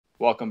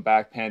Welcome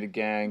back, Panda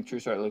Gang. True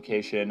start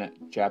location,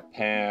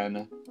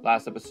 Japan.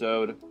 Last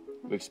episode,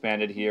 we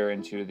expanded here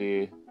into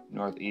the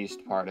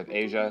northeast part of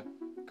Asia.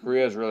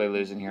 Korea is really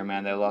losing here,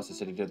 man. They lost the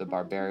city to the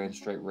barbarians,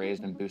 straight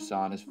raised, and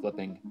Busan is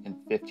flipping in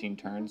 15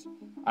 turns.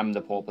 I'm in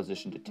the pole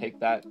position to take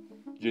that.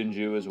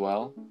 Jeonju as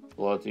well.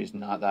 Loyalty's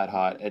not that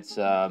hot. It's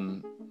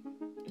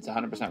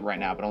 100% right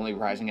now, but only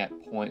rising at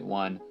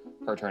 0.1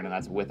 per turn, and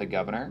that's with a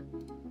governor.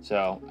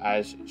 So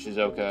as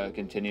Shizuoka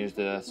continues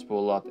to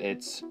spool up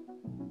its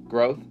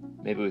growth,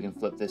 maybe we can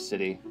flip this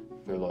city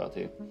through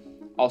loyalty.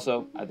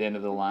 Also, at the end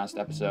of the last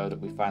episode,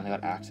 we finally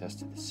got access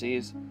to the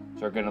seas,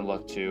 so we're going to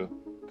look to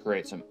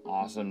create some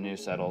awesome new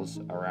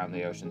settles around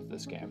the oceans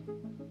this game.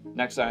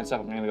 Next science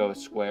up, I'm going to go with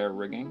square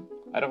rigging.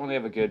 I don't really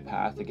have a good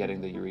path to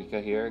getting the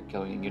Eureka here,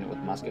 killing a unit with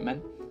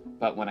musketmen,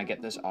 but when I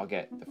get this, I'll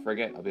get the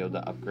frigate. I'll be able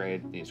to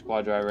upgrade the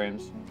squad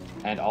triremes,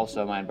 and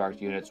also my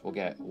embarked units will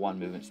get 1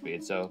 movement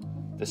speed. So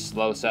the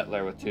slow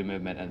settler with 2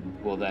 movement,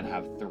 and will then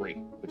have 3,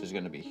 which is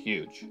going to be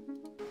huge.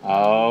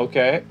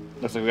 Okay,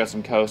 looks like we got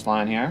some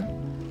coastline here.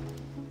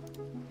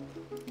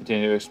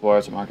 Continue to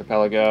explore some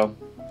archipelago.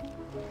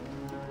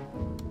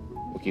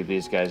 We'll keep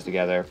these guys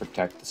together,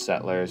 protect the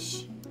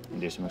settlers,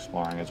 and do some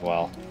exploring as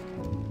well.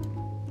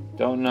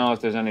 Don't know if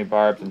there's any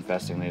barbs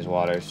infesting these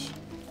waters.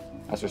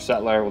 As for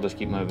settler, we'll just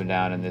keep moving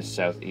down in this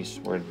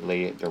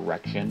southeastwardly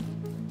direction.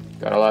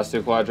 Got our last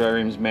 2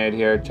 quadriremes made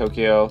here.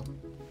 Tokyo,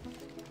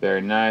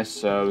 very nice,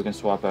 so we can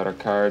swap out our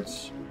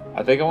cards.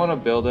 I think I want to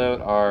build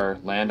out our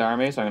land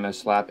army, so I'm going to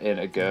slap in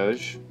a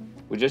Gauge.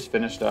 We just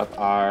finished up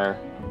our,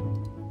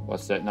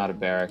 not a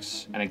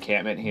barracks, an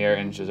encampment here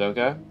in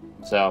Shizuoka.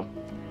 So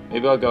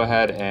maybe I'll go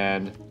ahead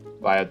and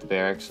buy out the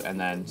barracks and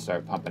then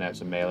start pumping out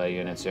some melee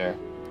units here.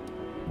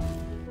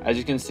 As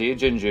you can see,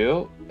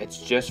 Jeonju, it's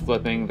just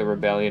flipping the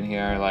rebellion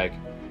here. Like,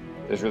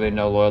 there's really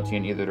no loyalty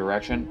in either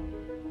direction.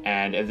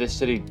 And if this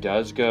city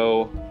does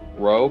go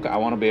rogue, I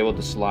want to be able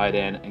to slide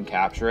in and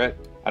capture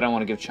it. I don't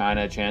want to give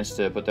China a chance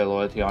to put their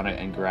loyalty on it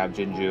and grab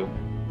Jeonju.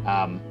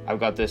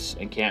 I've got this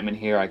encampment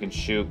here. I can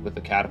shoot with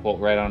the catapult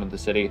right onto the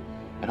city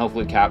and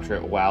hopefully capture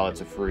it while it's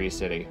a free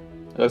city.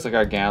 It looks like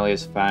our galley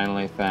has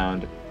finally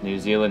found New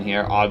Zealand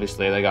here.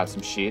 Obviously, they got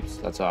some sheets.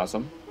 That's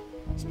awesome.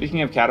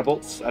 Speaking of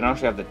catapults, I don't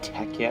actually have the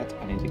tech yet.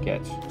 I need to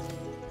get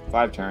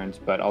 5 turns,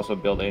 but also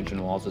build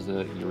ancient walls as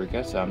a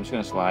Eureka. So I'm just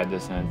going to slide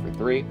this in for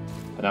 3,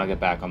 and then I'll get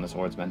back on the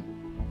swordsman.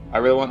 I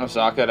really want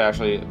Osaka to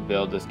actually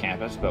build this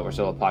campus, but we're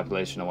still a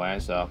population away,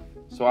 so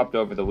swapped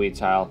over the wheat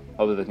tile.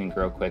 Hopefully they can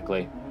grow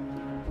quickly.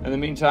 In the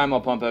meantime, I'll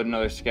pump out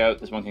another scout.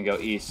 This one can go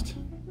east.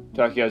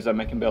 Tokyo's done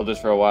making builders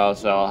for a while,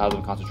 so I'll have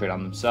them concentrate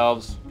on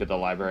themselves, get the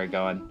library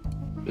going.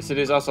 The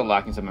city is also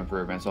lacking some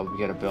improvements, so I'll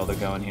get a builder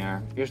going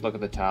here. If you just look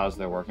at the tiles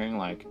they're working,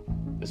 like,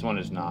 this one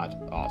is not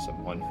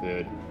awesome. 1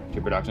 food,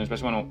 2 production,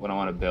 especially when I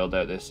want to build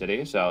out this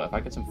city. So if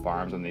I get some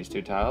farms on these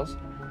 2 tiles,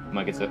 I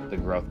might get the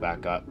growth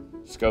back up.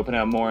 Scoping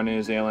out more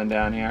New Zealand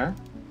down here.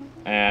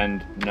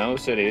 And no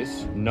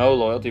cities, no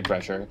loyalty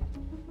pressure.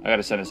 I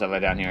gotta send a settler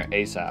down here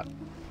ASAP.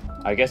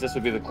 I guess this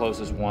would be the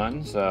closest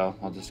one, so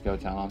I'll just go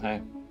tell them,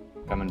 hey,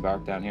 come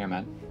embark down here,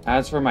 man.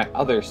 As for my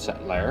other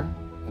settler,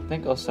 I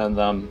think I'll send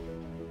them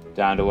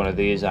down to one of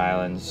these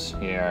islands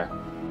here.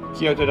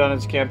 Kyoto done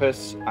its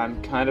campus.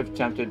 I'm kind of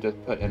tempted to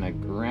put in a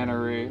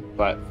granary,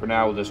 but for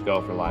now we'll just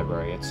go for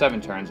library. It's 7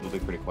 turns, it'll be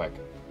pretty quick.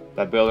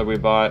 That builder we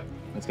bought,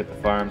 let's get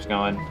the farms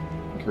going.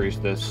 Increase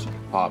this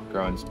pop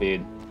growing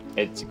speed.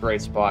 It's a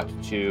great spot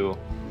to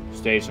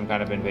stage some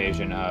kind of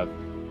invasion of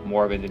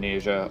more of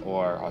Indonesia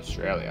or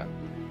Australia.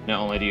 Not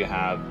only do you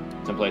have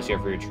some place here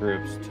for your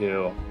troops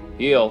to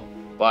heal,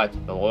 but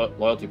the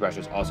loyalty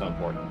pressure is also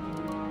important.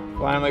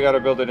 Finally got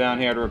our builder down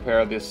here to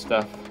repair this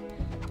stuff.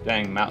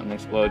 Dang, mountain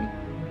explode.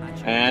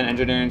 And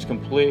engineering's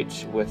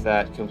complete with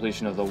that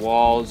completion of the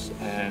walls.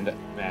 And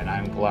man,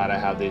 I'm glad I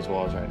have these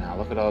walls right now.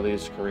 Look at all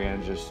these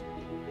Koreans just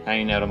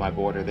hanging out on my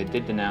border. They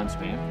did denounce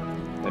me.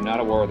 They're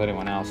not at war with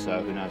anyone else,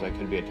 so who knows, I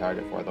could be a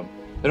target for them.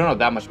 They don't have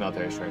that much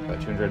military strength,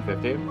 but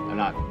 250, I'm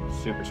not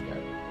super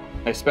scared.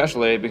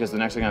 Especially because the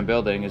next thing I'm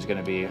building is going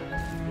to be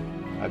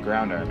a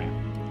ground army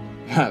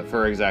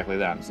for exactly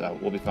them, so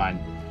we'll be fine.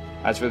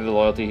 As for the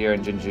loyalty here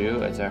in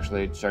Jeonju, it's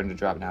actually starting to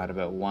drop now at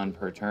about 1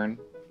 per turn,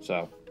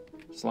 so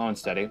slow and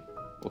steady.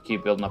 We'll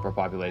keep building up our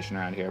population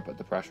around here, put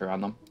the pressure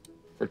on them.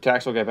 For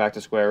tax, we'll get back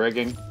to square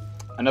rigging.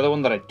 Another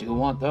one that I do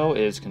want, though,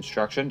 is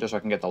construction, just so I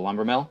can get the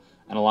lumber mill.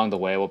 And along the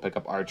way, we'll pick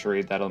up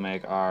archery. That'll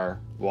make our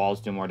walls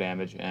do more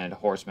damage, and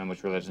horsemen,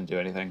 which really doesn't do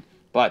anything.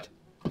 But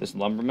this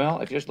lumber mill,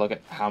 if you just look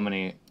at how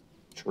many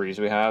trees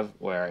we have,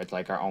 where it's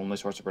like our only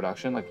source of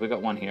production, like we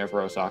got one here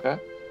for Osaka,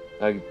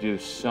 that do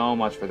so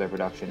much for their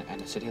production.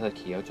 And a city like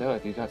Kyoto,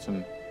 if you got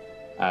some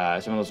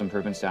of those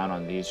improvements down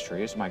on these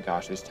trees, my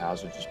gosh, these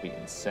tiles would just be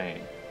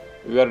insane.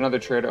 We've got another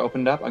trader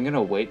opened up. I'm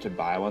gonna wait to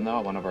buy one though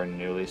at one of our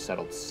newly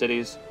settled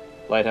cities.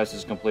 Lighthouse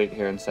is complete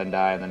here in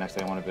Sendai, and the next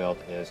thing I want to build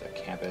is a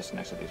campus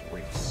next to these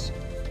reefs.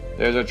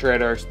 There's a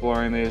trader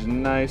exploring these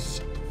nice,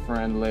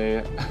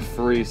 friendly,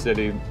 free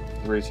city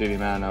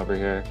man over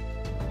here.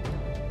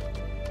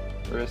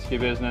 Risky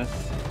business.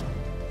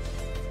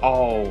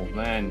 Oh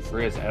man,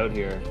 Freya's out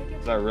here.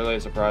 Is that really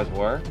a surprise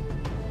war?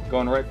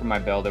 Going right for my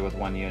builder with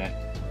 1 unit.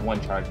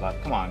 1 charge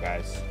left. Come on,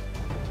 guys.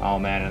 Oh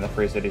man, and the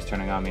Free City's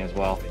turning on me as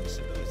well.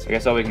 I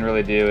guess all we can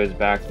really do is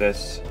back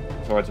this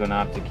swordsman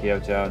up to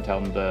Kyoto and tell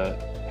him to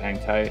hang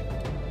tight.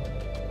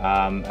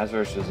 As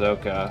for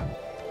Shizuoka,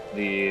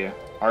 the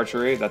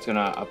archery, that's going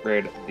to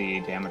upgrade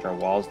the damage our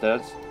walls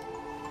does.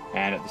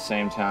 And at the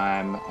same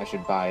time, I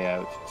should buy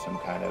out some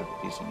kind of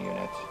decent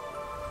unit.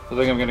 So I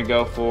think I'm going to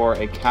go for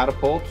a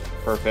catapult,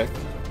 perfect,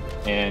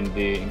 in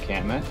the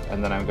encampment.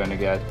 And then I'm going to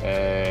get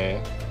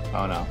a...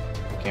 oh no,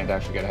 I can't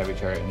actually get a heavy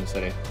chariot in the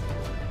city.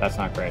 That's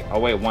not great.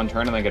 I'll wait 1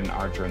 turn and then get an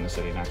archer in the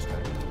city next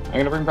turn. I'm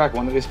going to bring back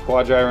one of these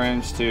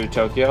quadriremes to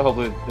Tokyo.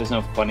 Hopefully there's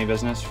no funny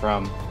business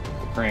from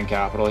the Korean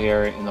capital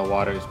here in the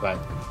waters, but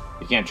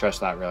you can't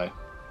trust that really.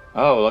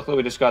 Oh, luckily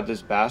we just got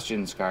this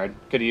Bastions card.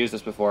 Could have used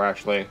this before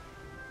actually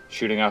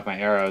shooting off my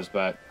arrows,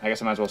 but I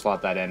guess I might as well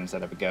slot that in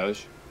instead of a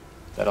Ghost.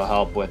 That'll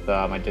help with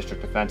my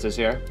district defenses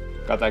here.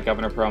 Got that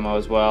governor promo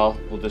as well.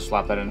 We'll just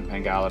slap that in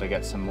Pangala to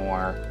get some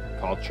more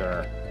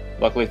culture.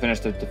 Luckily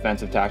finished the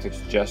defensive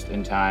tactics just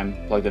in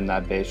time. Plugged in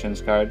that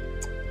Bastions card.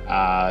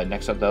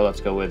 Next up though,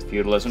 let's go with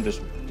feudalism,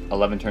 just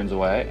 11 turns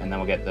away, and then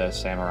we'll get the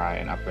samurai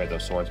and upgrade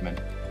those swordsmen.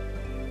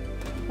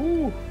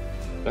 Woo!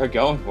 They're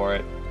going for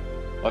it.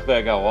 Luckily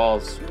I got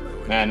walls.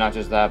 Man, not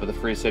just that, but the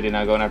Free City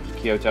now going after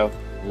Kyoto.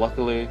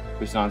 Luckily,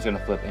 Busan's going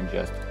to flip in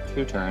just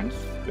 2 turns.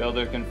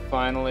 Builder can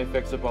finally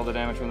fix up all the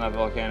damage from that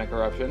volcanic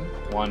eruption.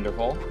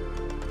 Wonderful.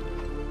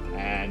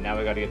 And now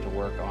we got to get to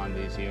work on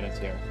these units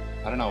here.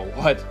 I don't know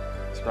what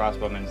this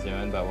crossbowman's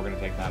doing, but we're going to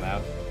take them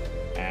out.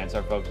 And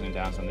start focusing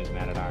down some of these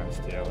man-at-arms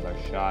too with our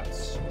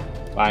shots.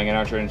 Buying an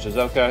archer in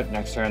Shizuoka.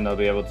 Next turn they'll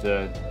be able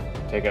to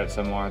take out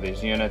some more of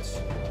these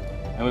units.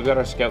 And we've got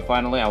our scout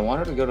finally. I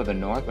wanted to go to the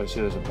north, but I see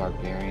there's a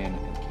barbarian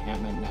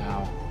encampment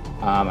now.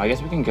 I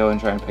guess we can go and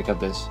try and pick up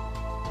this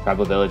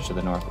tribal village to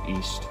the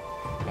northeast.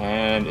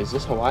 And is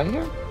this Hawaii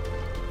here?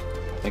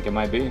 I think it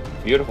might be.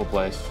 Beautiful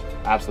place.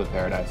 Absolute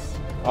paradise.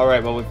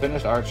 Alright, well we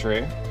finished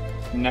archery.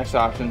 Next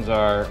options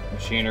are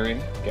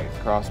machinery, get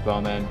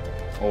crossbowmen,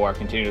 or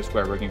continue to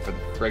square rigging for the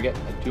frigate.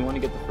 I do want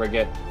to get the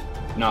frigate,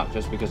 not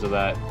just because of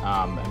that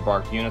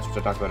embarked units, which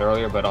I talked about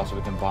earlier, but also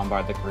we can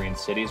bombard the Korean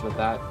cities with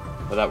that.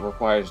 But that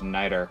requires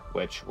niter,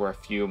 which we're a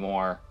few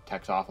more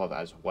techs off of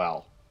as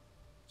well.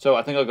 So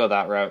I think I'll go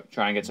that route,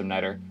 try and get some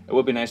niter. It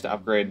would be nice to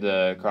upgrade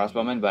the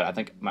crossbowmen, but I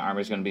think my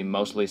army is going to be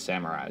mostly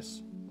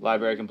samurais.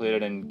 Library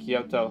completed in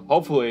Kyoto.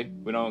 Hopefully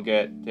we don't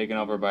get taken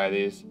over by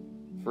these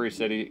Free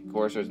City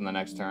coursers in the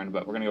next turn,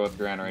 but we're going to go with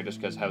granary just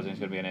because housing is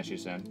going to be an issue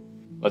soon.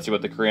 Let's see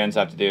what the Koreans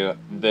have to do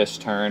this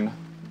turn.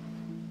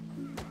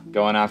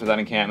 Going after that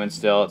encampment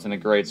still. It's in a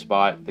great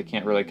spot. They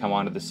can't really come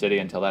onto the city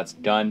until that's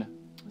done.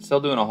 Still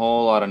doing a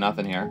whole lot of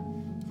nothing here.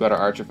 We've got our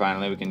archer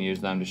finally. We can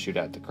use them to shoot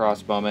at the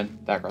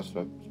crossbowmen. That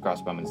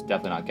crossbowman's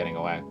definitely not getting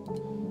away.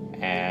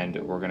 And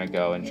we're going to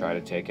go and try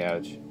to take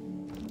out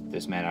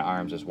this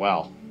man-at-arms as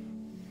well.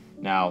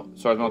 Now,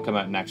 swordsman will come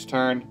out next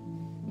turn.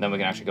 And then we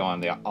can actually go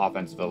on the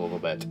offensive a little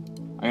bit.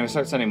 I'm going to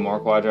start sending more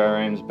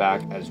quadriremes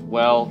back as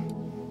well.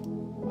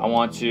 I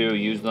want to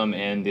use them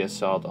in the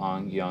assault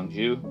on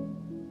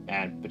Gyeongju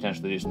and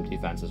potentially do some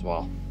defense as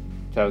well.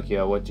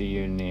 Tokyo, what do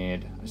you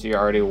need? I see you're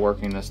already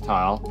working this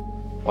tile.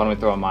 Why don't we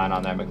throw a mine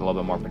on there and make it a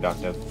little bit more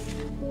productive?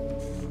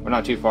 We're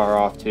not too far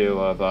off too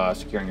of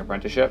securing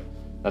apprenticeship.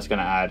 That's going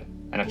to add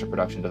an extra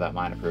production to that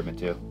mine improvement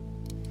too.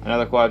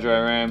 Another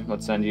quadrireme,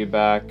 let's send you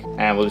back.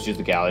 And we'll just use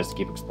the galleys to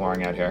keep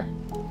exploring out here.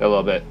 They're a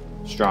little bit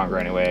stronger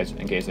anyways,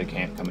 in case they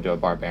can't come into a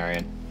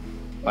barbarian.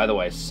 By the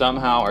way,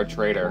 somehow our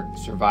trader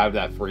survived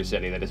that Free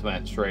City. They just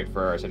went straight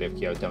for our city of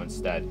Kyoto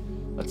instead.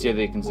 Let's see if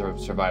they can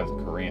survive the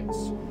Koreans.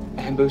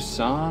 And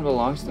Busan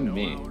belongs to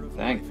me.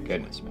 Thank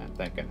goodness, man.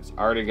 Thank goodness.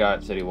 I already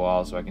got city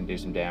walls, so I can do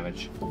some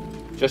damage.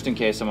 Just in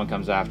case someone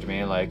comes after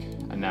me, like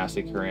a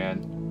nasty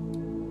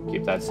Korean.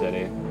 Keep that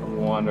city.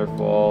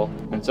 Wonderful.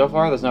 And so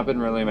far, there's not been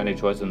really many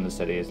choices in the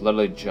city. It's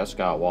literally just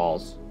got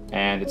walls.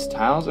 And its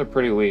tiles are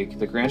pretty weak.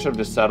 The Koreans should have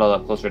just settled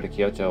up closer to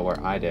Kyoto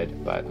where I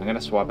did. But I'm going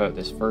to swap out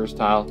this first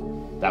tile.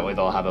 That way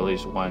they'll have at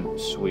least one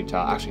sweet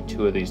tile. Actually,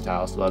 2 of these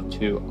tiles. They'll have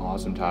 2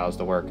 awesome tiles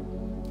to work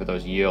for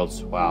those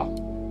yields. Wow.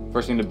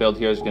 First thing to build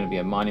here is going to be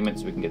a monument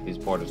so we can get these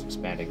borders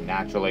expanding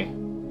naturally.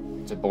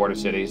 It's a border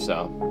city,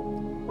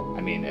 so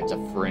I mean, it's a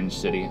fringe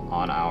city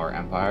on our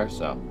empire,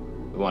 so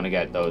we want to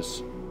get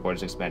those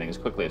borders expanding as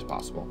quickly as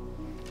possible.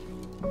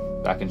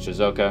 Back in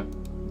Shizuoka,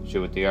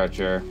 shoot with the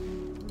archer,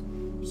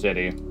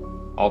 city,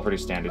 all pretty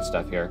standard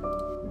stuff here.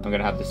 I'm going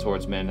to have the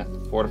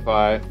swordsman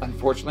fortify.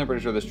 Unfortunately, I'm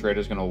pretty sure this trader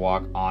is going to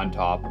walk on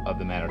top of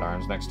the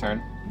man-at-arms next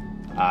turn.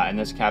 And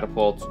this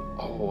catapult,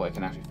 oh, I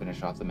can actually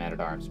finish off the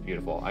man-at-arms.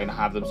 Beautiful. I'm going to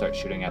have them start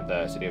shooting at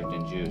the city of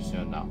Jinju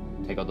soon, though.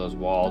 Take out those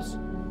walls.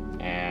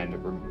 And,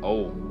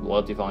 oh,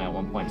 loyalty falling at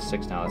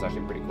 1.6 now. That's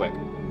actually pretty quick.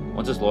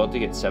 Once this loyalty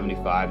gets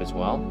 75 as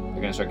well,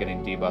 they're going to start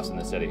getting debuffs in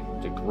the city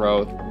to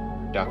growth,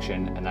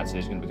 production, and that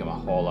city's going to become a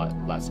whole lot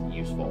less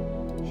useful.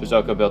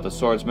 Shizuoka built a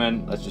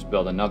swordsman. Let's just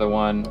build another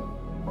one.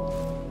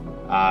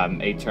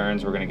 8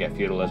 turns, we're going to get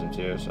feudalism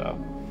too, so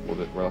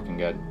we're looking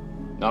good.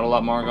 Not a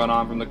lot more going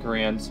on from the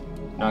Koreans.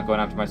 Not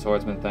going after my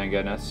swordsman, thank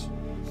goodness.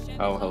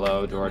 Oh,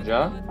 hello,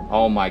 Georgia.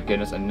 Oh my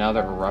goodness,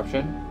 another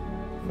eruption.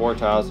 4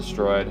 tiles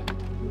destroyed.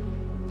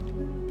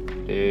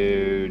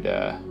 Dude,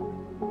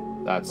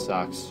 that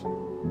sucks.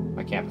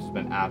 My campus has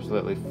been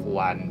absolutely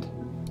flattened.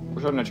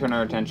 We're starting to turn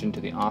our attention to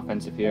the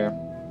offensive here.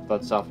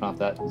 Let's soften up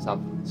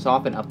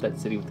that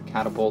city with the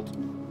catapult.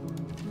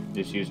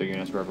 Just use our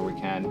units wherever we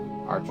can.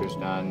 Archer's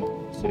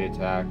done, city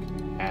attack,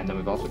 and then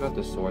we've also got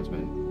the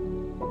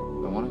swordsman.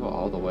 Do I want to go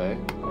all the way?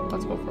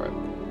 Let's go for it.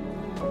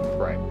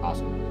 Right,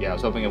 awesome. Yeah, I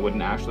was hoping it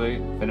wouldn't actually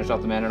finish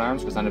off the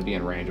man-at-arms because then it'd be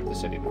in range of the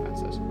city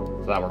defenses.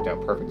 So that worked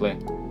out perfectly.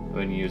 I'm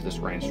going to use this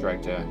range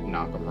strike to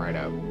knock them right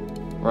out.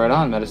 Right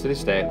on, Meta City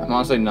State. I'm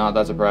honestly not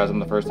that surprised I'm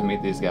the first to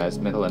meet these guys.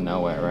 Middle of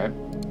nowhere, right?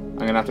 I'm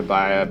going to have to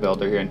buy a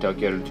builder here in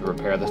Tokyo to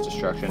repair this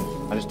destruction.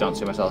 I just don't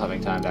see myself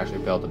having time to actually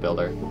build a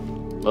builder,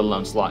 let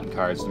alone slotting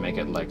cards to make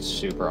it, like,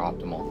 super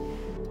optimal.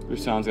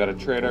 Busan's got a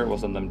trader. We'll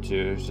send them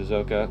to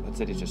Shizuoka. That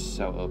city's just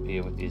so OP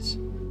with these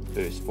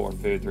boosts. 4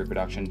 food, 3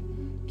 production.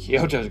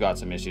 Kyoto's got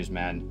some issues,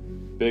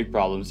 man. Big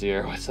problems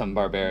here with some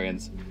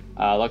barbarians.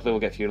 Luckily,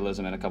 we'll get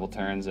feudalism in a couple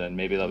turns, and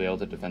maybe they'll be able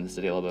to defend the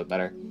city a little bit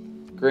better.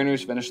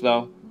 Greenery's finished,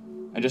 though.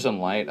 And just in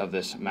light of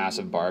this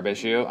massive barb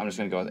issue, I'm just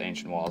going to go with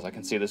Ancient Walls. I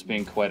can see this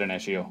being quite an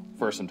issue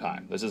for some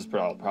time. This is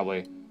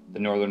probably the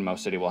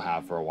northernmost city we'll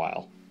have for a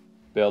while.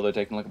 Builder,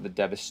 taking a look at the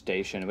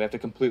devastation. We have to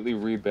completely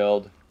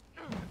rebuild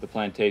the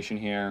plantation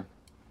here.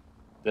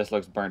 This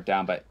looks burnt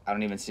down, but I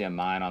don't even see a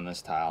mine on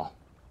this tile.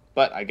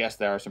 But I guess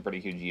there are some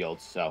pretty huge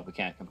yields, so we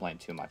can't complain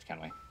too much,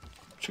 can we?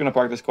 Just going to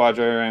park this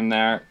quadra in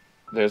there.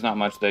 There's not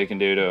much they can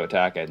do to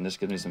attack it, and this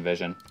gives me some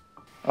vision.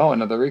 Oh,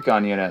 another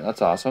recon unit.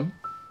 That's awesome.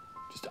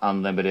 Just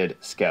unlimited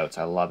scouts.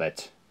 I love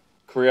it.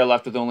 Korea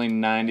left with only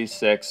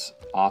 96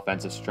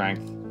 offensive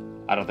strength.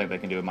 I don't think they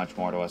can do much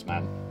more to us,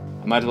 man.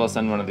 I might as well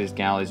send one of these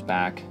galleys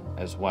back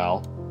as well.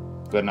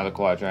 Got another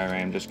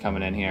quadrireme just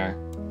coming in here.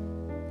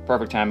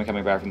 Perfect timing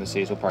coming back from the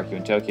seas. We'll park you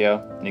in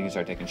Tokyo, and you can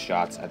start taking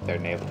shots at their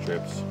naval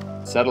troops.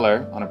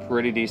 Settler on a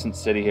pretty decent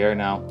city here.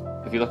 Now,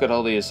 if you look at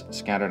all these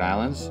scattered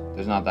islands,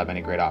 there's not that many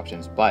great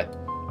options, but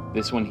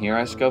this one here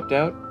I scoped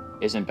out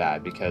isn't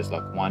bad because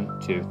look,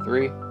 1, 2,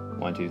 3,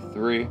 1, 2,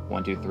 3,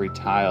 1, 2, 3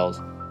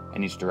 tiles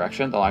in each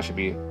direction. There'll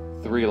actually be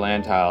 3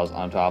 land tiles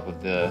on top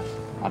of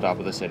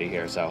the city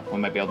here, so we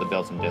might be able to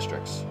build some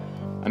districts.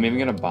 I'm even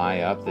gonna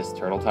buy up this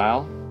turtle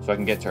tile so I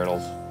can get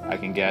turtles. I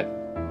can get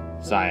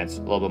science,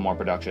 a little bit more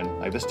production.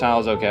 Like this tile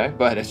is okay,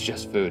 but it's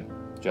just food,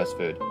 just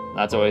food.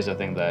 That's always the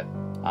thing that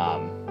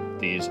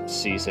these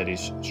sea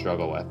cities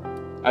struggle with.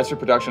 As for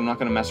production, I'm not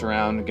gonna mess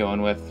around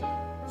going with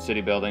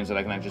city buildings that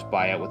I can just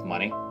buy out with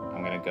money.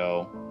 I'm gonna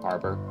go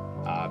harbor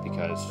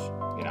because,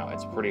 you know,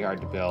 it's pretty hard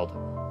to build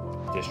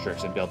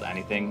districts and build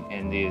anything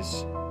in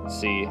these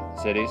sea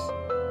cities.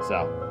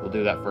 So we'll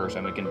do that first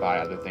and we can buy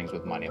other things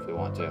with money if we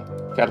want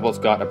to. Catapult's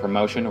got a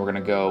promotion. We're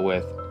gonna go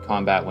with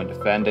combat when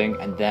defending,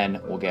 and then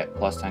we'll get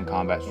 +10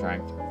 combat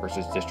strength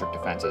versus district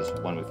defenses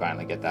when we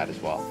finally get that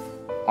as well.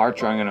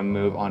 Archer, I'm gonna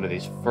move onto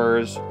these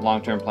furs.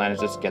 Long-term plan is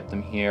just get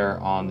them here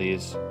on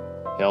these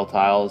hill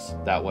tiles.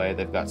 That way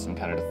they've got some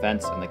kind of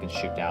defense and they can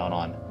shoot down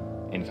on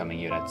incoming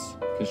units.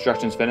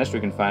 Construction's finished. We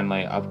can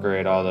finally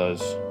upgrade all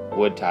those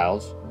wood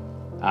tiles.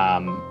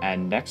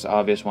 And next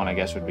obvious one, I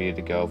guess, would be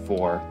to go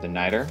for the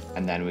Niter,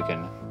 and then we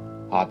can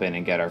hop in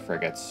and get our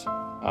frigates.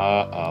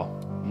 Uh-oh.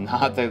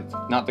 Not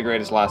the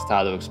greatest last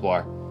tile to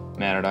explore.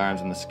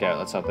 Man-at-arms and the scout.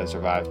 Let's hope they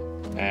survive.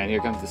 And here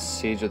comes the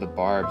Siege of the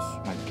Barbs.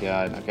 My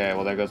god. Okay,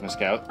 well, there goes my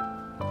scout.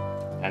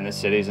 And this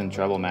city's in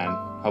trouble, man.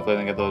 Hopefully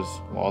they can get those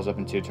walls up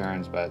in 2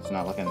 turns, but it's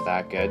not looking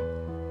that good.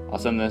 I'll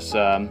send this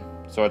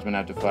swordsman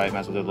out to fight. Might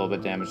as well do a little bit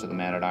of damage to the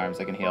man-at-arms.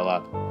 They can heal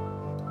up.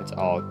 It's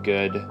all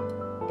good.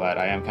 But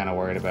I am kind of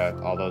worried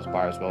about all those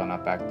barbs building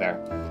up back there.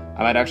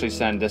 I might actually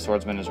send this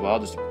swordsman as well,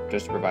 just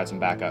to provide some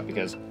backup,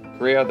 because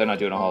Korea, they're not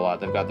doing a whole lot.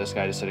 They've got this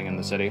guy just sitting in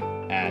the city,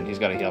 and he's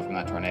got to heal from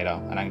that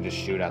tornado, and I can just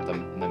shoot at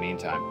them in the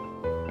meantime.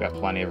 We've got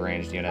plenty of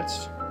ranged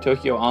units.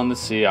 Tokyo on the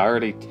sea,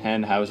 already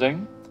 10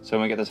 housing. So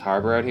when we get this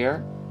harbor out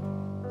here,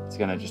 it's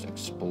gonna just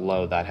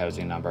explode that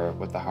housing number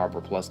with the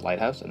harbor plus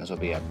lighthouse, and this will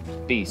be a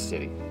beast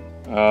city.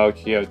 Oh,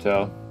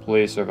 Kyoto,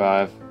 please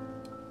survive.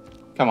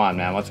 Come on,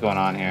 man, what's going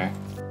on here?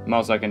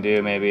 Most I can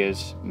do maybe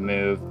is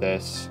move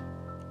this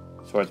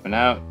swordsman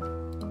out,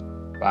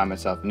 buy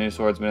myself a new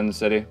swordsman in the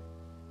city.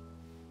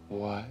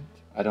 What?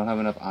 I don't have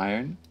enough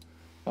iron?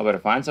 Well, I better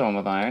find someone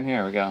with iron.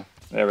 Here we go.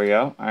 There we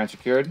go. Iron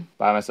secured.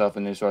 Buy myself a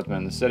new swordsman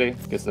in the city.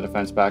 Gets the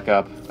defense back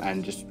up.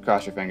 And just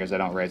cross your fingers I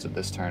don't raise with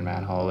this turn,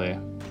 man. Holy.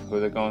 Who are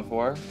they going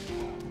for?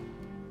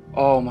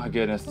 Oh my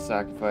goodness, the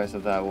sacrifice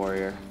of that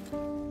warrior.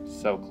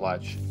 So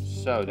clutch.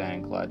 So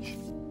dang clutch.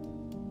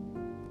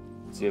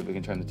 Let's see if we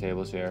can turn the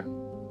tables here.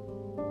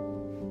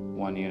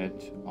 1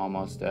 unit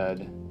almost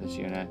dead. This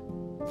unit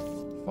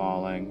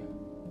falling.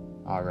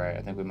 Alright,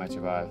 I think we might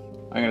survive.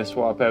 I'm going to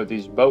swap out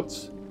these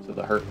boats so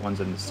the hurt one's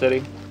in the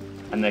city,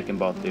 and they can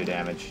both do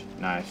damage.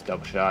 Nice,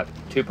 double shot.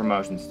 2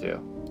 promotions too.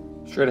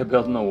 Straight up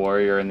building the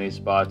warrior in these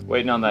spots.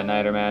 Waiting on that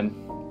Niter, man.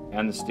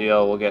 And the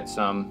steel, we'll get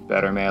some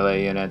better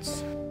melee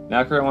units.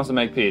 Now Korea wants to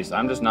make peace.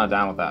 I'm just not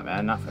down with that,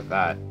 man. Not for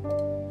that.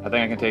 I think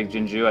I can take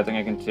Jinju. I think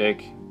I can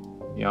take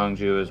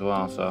Yongju as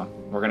well. So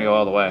we're going to go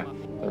all the way.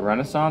 The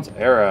Renaissance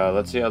era.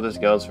 Let's see how this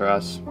goes for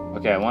us.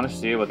 Okay, I want to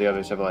see what the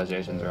other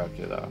civilizations are up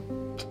to, though.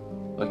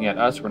 Looking at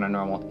us, we're in a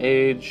normal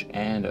age.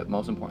 And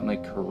most importantly,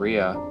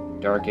 Korea.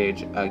 Dark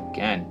Age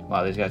again.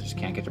 Wow, these guys just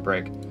can't get a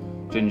break.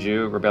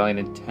 Jinju, rebellion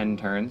in 10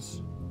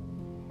 turns.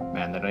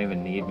 Man, they don't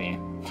even need me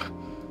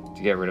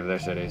to get rid of their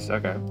cities.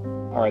 Okay.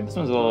 Alright, this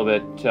one's a little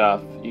bit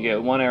tough. You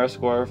get 1 era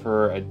score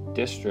for a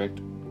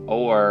district,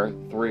 or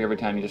 3 every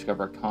time you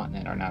discover a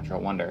continent or natural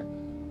wonder.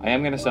 I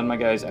am going to send my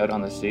guys out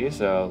on the sea,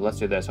 so let's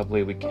do this.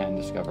 Hopefully we can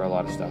discover a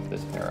lot of stuff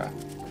this era.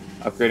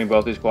 Upgrading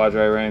both these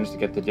quadri-rings to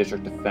get the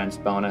district defense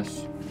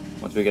bonus.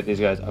 Once we get these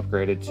guys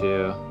upgraded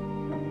to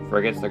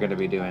frigates, they're going to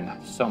be doing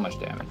so much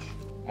damage.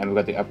 And we've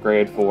got the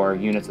upgrade for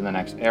units in the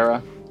next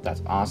era.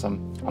 That's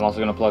awesome. I'm also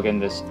going to plug in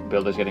this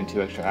builder's getting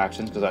 2 extra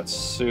actions because that's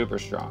super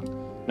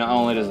strong. Not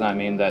only does that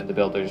mean that the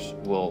builders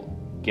will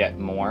get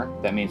more,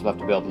 that means we'll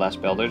have to build less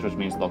builders, which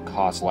means they'll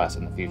cost less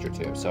in the future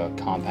too. So it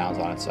compounds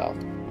on itself.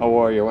 A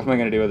warrior, what am I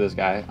going to do with this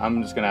guy?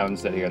 I'm just going to have him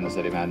sit here in the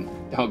city, man.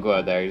 Don't go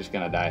out there, you're just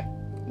going to die.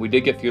 We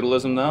did get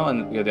feudalism though,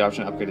 and we have the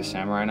option to upgrade to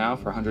samurai now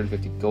for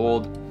 150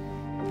 gold.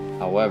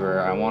 However,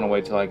 I want to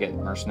wait till I get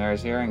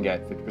mercenaries here and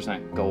get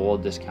 50%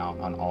 gold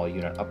discount on all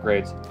unit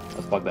upgrades.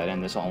 Let's plug that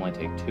in. This will only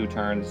take 2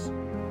 turns.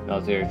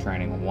 Military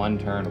training 1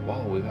 turn.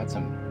 Whoa, we've had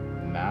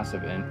some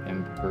massive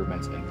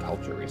improvements in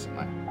culture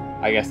recently.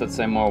 I guess let's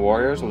say more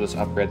warriors. We'll just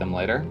upgrade them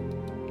later.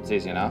 It's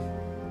easy enough.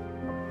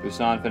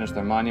 Busan finished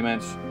their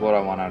monuments. What do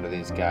I want out of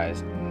these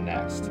guys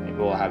next? Maybe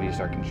we'll have you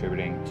start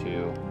contributing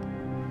to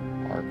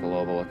our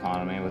global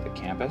economy with a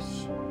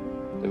campus.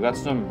 They've got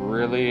some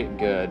really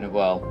good,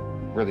 well,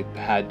 really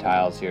bad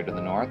tiles here to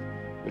the north,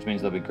 which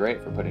means they'll be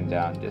great for putting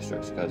down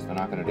districts because they're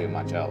not going to do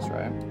much else,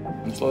 right?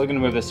 I'm slowly going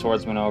to move this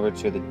swordsman over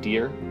to the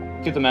deer,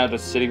 keep them out of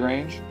city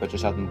range, but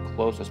just have them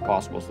close as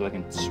possible so they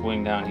can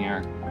swing down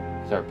here,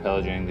 start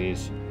pillaging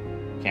these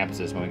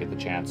campuses when we get the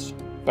chance.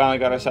 Finally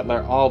got our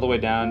settler all the way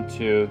down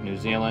to New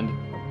Zealand.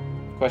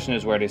 Question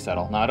is, where do you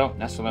settle? Now, I don't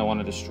necessarily want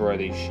to destroy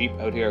these sheep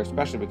out here,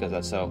 especially because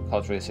that's so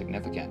culturally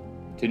significant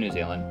to New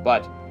Zealand,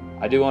 but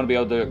I do want to be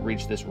able to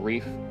reach this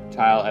reef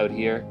tile out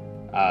here.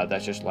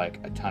 That's just like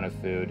a ton of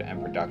food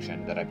and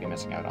production that I'd be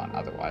missing out on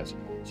otherwise.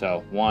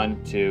 So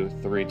 1, 2,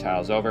 3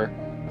 tiles over.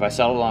 If I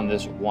settled on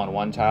this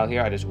 1-1 tile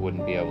here, I just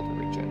wouldn't be able to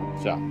reach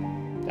it. So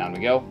down we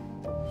go.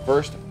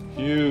 First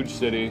huge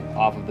city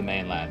off of the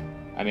mainland.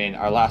 I mean,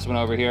 our last one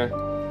over here,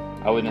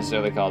 I wouldn't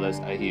necessarily call this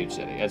a huge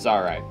city. It's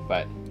all right,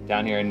 but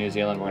down here in New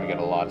Zealand, we're gonna get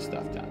a lot of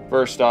stuff done.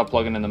 First stop,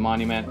 plugging in the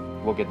monument.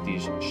 We'll get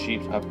these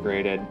sheep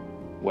upgraded,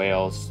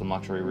 whales, some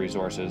luxury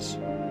resources.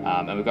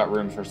 And we've got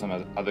room for some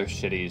other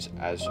cities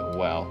as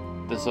well.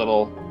 This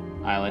little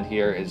island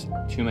here is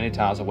too many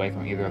tiles away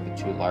from either of the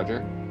 2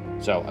 larger.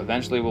 So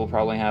eventually we'll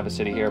probably have a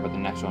city here, but the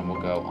next one will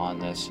go on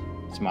this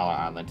smaller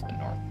island to the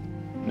north.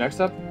 Next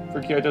up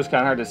for Kyoto is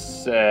kind of hard to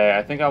say.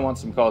 I think I want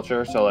some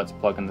culture, so let's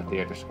plug in the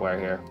theater square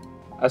here.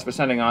 As for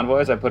sending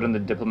envoys, I put in the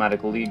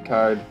diplomatic league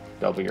card.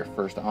 Double your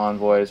first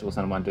envoys. We'll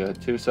send one to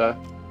Hattusa.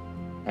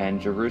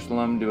 And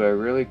Jerusalem, do I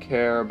really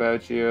care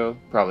about you?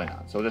 Probably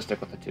not, so we'll just stick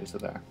with Hattusa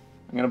there.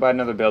 I'm going to buy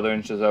another builder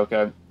in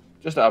Shizuoka,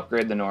 just to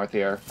upgrade the north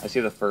here. I see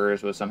the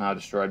firs was somehow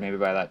destroyed, maybe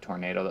by that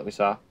tornado that we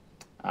saw.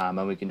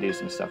 And we can do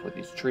some stuff with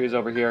these trees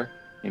over here,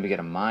 maybe get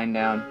a mine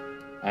down,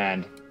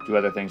 and do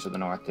other things to the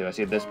north too. I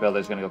see this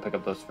builder's going to go pick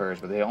up those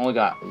firs, but they only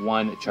got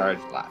 1 charge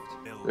left.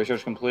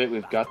 Research complete,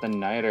 we've got the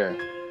niter.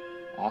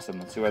 Awesome,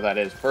 let's see where that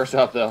is. First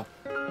up though,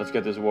 let's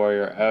get this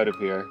warrior out of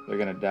here. They're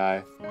going to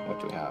die. What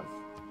do we have?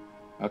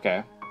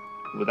 Okay,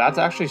 well that's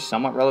actually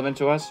somewhat relevant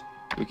to us.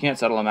 We can't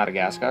settle on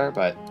Madagascar,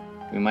 but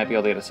we might be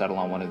able to get a settle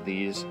on one of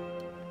these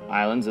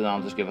islands, and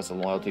that'll just give us a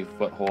loyalty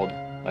foothold,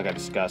 like I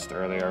discussed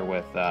earlier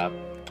with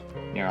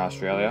near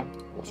Australia.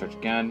 We'll search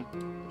again.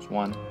 There's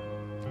 1,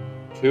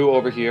 2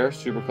 over here,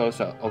 super close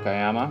to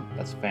Okayama.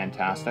 That's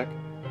fantastic.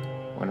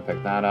 We're gonna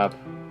pick that up.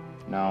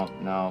 No,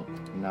 no,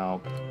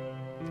 no,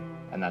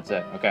 and that's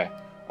it. Okay,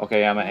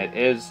 Okayama it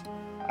is.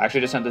 I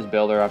actually just sent this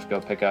builder off to go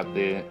pick up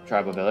the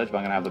tribal village, but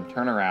I'm gonna have them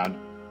turn around,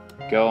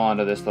 go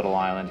onto this little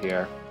island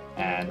here,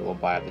 and we'll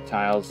buy up the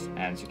tiles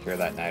and secure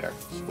that niter.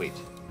 Sweet.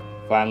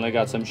 Finally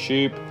got some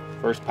sheep.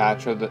 First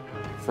pasture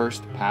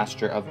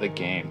of the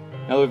game.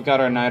 Now that we've got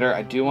our niter,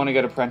 I do want to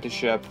get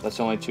apprenticeship. That's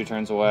only 2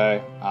 turns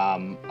away.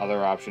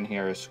 Other option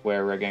here is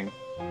square rigging.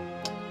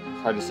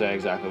 It's hard to say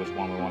exactly which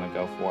one we want to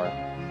go for.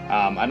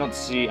 I don't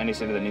see any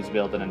city that needs to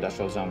build an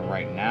industrial zone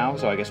right now,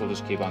 so I guess we'll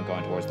just keep on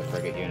going towards the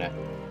frigate unit.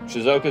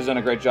 Shizuoka's done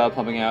a great job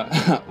pumping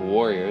out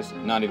warriors,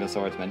 not even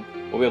swordsmen.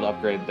 We'll be able to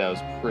upgrade those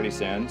pretty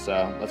soon,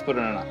 so let's put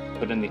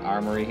in the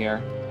armory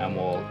here, and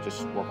we'll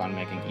just work on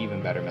making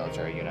even better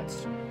military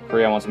units.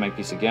 Korea wants to make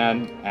peace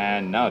again,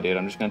 and no, dude,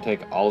 I'm just gonna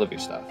take all of your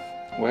stuff.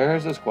 Where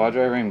is this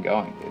quadrireme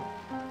going, dude?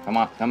 Come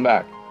on, come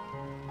back.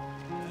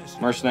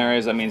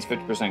 Mercenaries, that means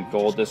 50%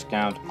 gold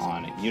discount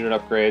on unit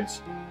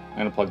upgrades. I'm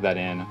gonna plug that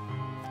in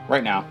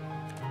right now.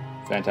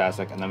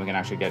 Fantastic, and then we can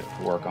actually get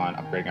to work on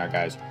upgrading our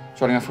guys.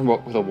 Starting off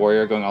with a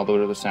warrior, going all the way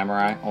to the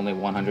samurai, only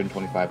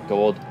 125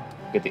 gold.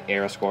 Get the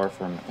era score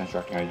from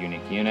constructing our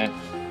unique unit.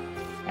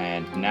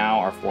 And now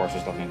our force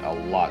is looking a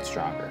lot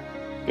stronger.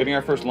 Getting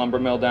our first lumber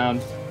mill down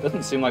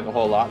doesn't seem like a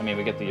whole lot. I mean,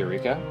 we get the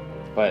Eureka,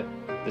 but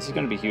this is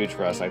going to be huge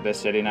for us. Like, this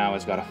city now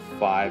has got a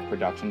 5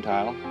 production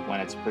tile when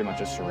it's pretty much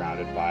just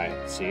surrounded by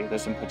sea.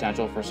 There's some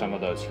potential for some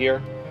of those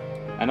here.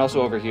 And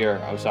also over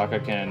here, Osaka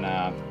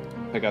can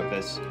pick up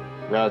this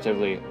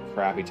relatively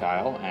crappy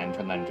tile and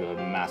turn that into a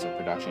massive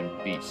production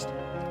beast.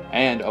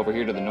 And over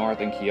here to the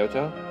north in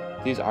Kyoto,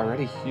 these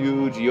already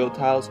huge yield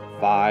tiles,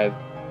 5,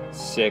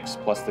 6,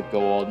 plus the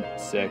gold,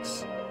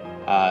 6,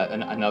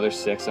 and another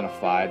 6 and a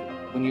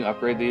 5. When you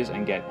upgrade these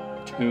and get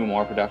 2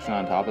 more production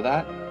on top of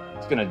that,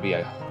 it's going to be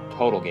a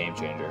total game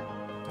changer.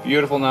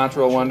 Beautiful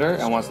natural wonder,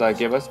 and what's that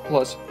give us?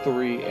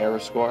 +3 era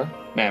score.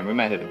 Man, we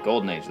might hit a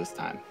golden age this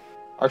time.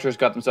 Archers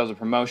got themselves a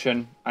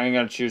promotion. I'm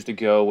going to choose to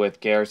go with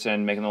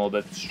Garrison, making them a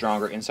little bit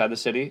stronger inside the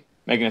city.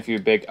 Making a few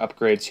big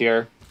upgrades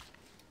here.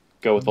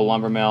 Go with the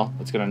lumber mill.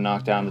 It's going to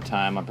knock down the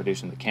time on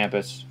producing the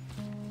campus.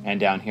 And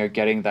down here,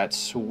 getting that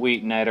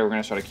sweet niter. We're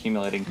going to start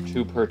accumulating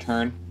 2 per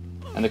turn.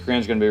 And the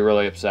Koreans are going to be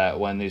really upset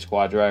when these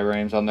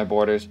quadriremes on their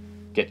borders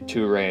get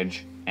 2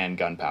 range and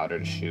gunpowder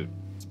to shoot.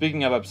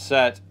 Speaking of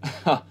upset,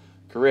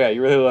 Korea,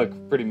 you really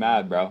look pretty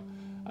mad, bro.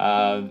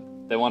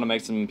 They want to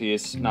make some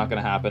peace. Not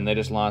going to happen. They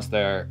just lost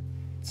their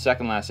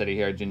second last city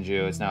here,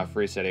 Jinju. It's now a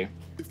free city.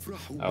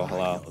 Oh,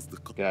 hello.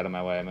 Get out of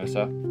my way,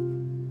 Musa.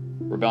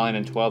 Rebellion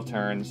in 12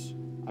 turns.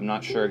 I'm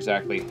not sure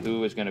exactly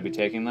who is going to be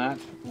taking that.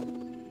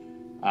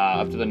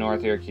 Up to the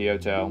north here,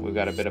 Kyoto, we've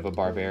got a bit of a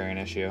barbarian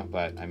issue,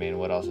 but I mean,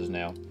 what else is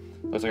new?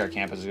 Looks like our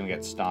campus is going to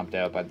get stomped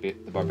out by the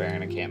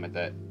barbarian encampment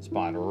that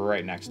spawned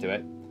right next to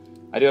it.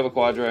 I do have a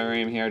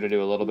quadrireme here to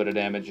do a little bit of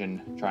damage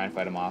and try and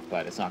fight him off,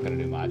 but it's not going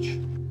to do much.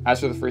 As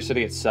for the free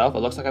city itself, it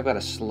looks like I've got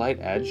a slight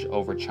edge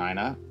over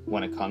China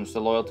when it comes to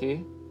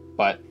loyalty,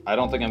 but I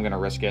don't think I'm going to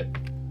risk it.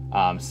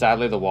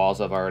 Sadly, the walls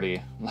have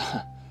already,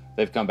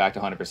 they've come back to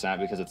 100%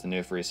 because it's a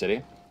new free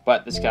city,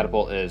 but this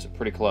catapult is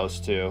pretty close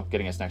to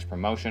getting its next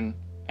promotion,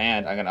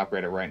 and I'm going to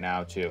upgrade it right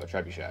now to a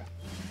trebuchet.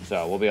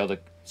 So we'll be able to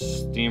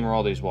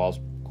steamroll these walls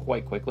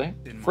quite quickly.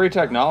 Free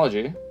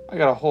technology. I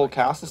got a whole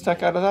Castus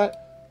tech out of that.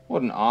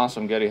 What an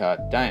awesome Getty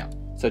hut. Damn.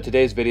 So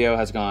today's video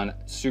has gone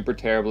super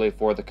terribly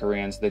for the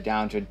Koreans. They're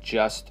down to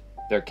just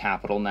their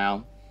capital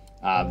now.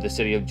 The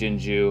city of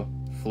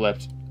Jinju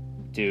flipped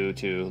due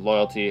to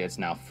loyalty. It's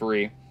now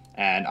free,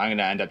 and I'm going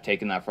to end up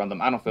taking that from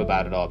them. I don't feel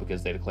bad at all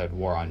because they declared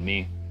war on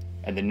me.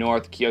 In the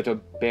north, Kyoto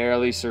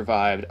barely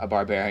survived a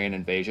barbarian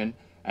invasion,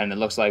 and it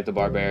looks like the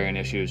barbarian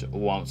issues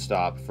won't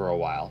stop for a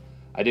while.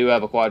 I do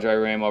have a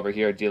quadrireme over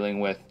here dealing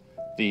with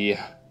the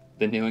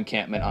new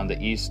encampment on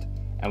the east,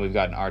 and we've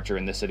got an archer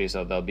in the city,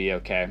 so they'll be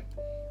okay.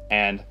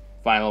 And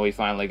finally, we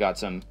finally got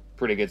some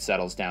pretty good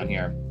settles down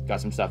here.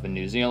 Got some stuff in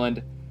New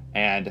Zealand,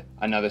 and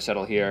another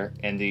settle here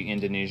in the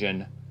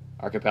Indonesian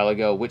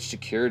archipelago, which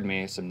secured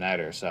me some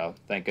niter, so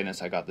thank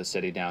goodness I got this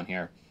city down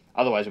here.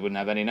 Otherwise, we wouldn't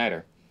have any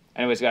niter.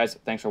 Anyways, guys,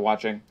 thanks for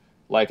watching.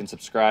 Like and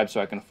subscribe so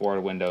I can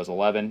afford Windows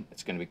 11.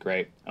 It's going to be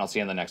great, and I'll see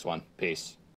you in the next one. Peace.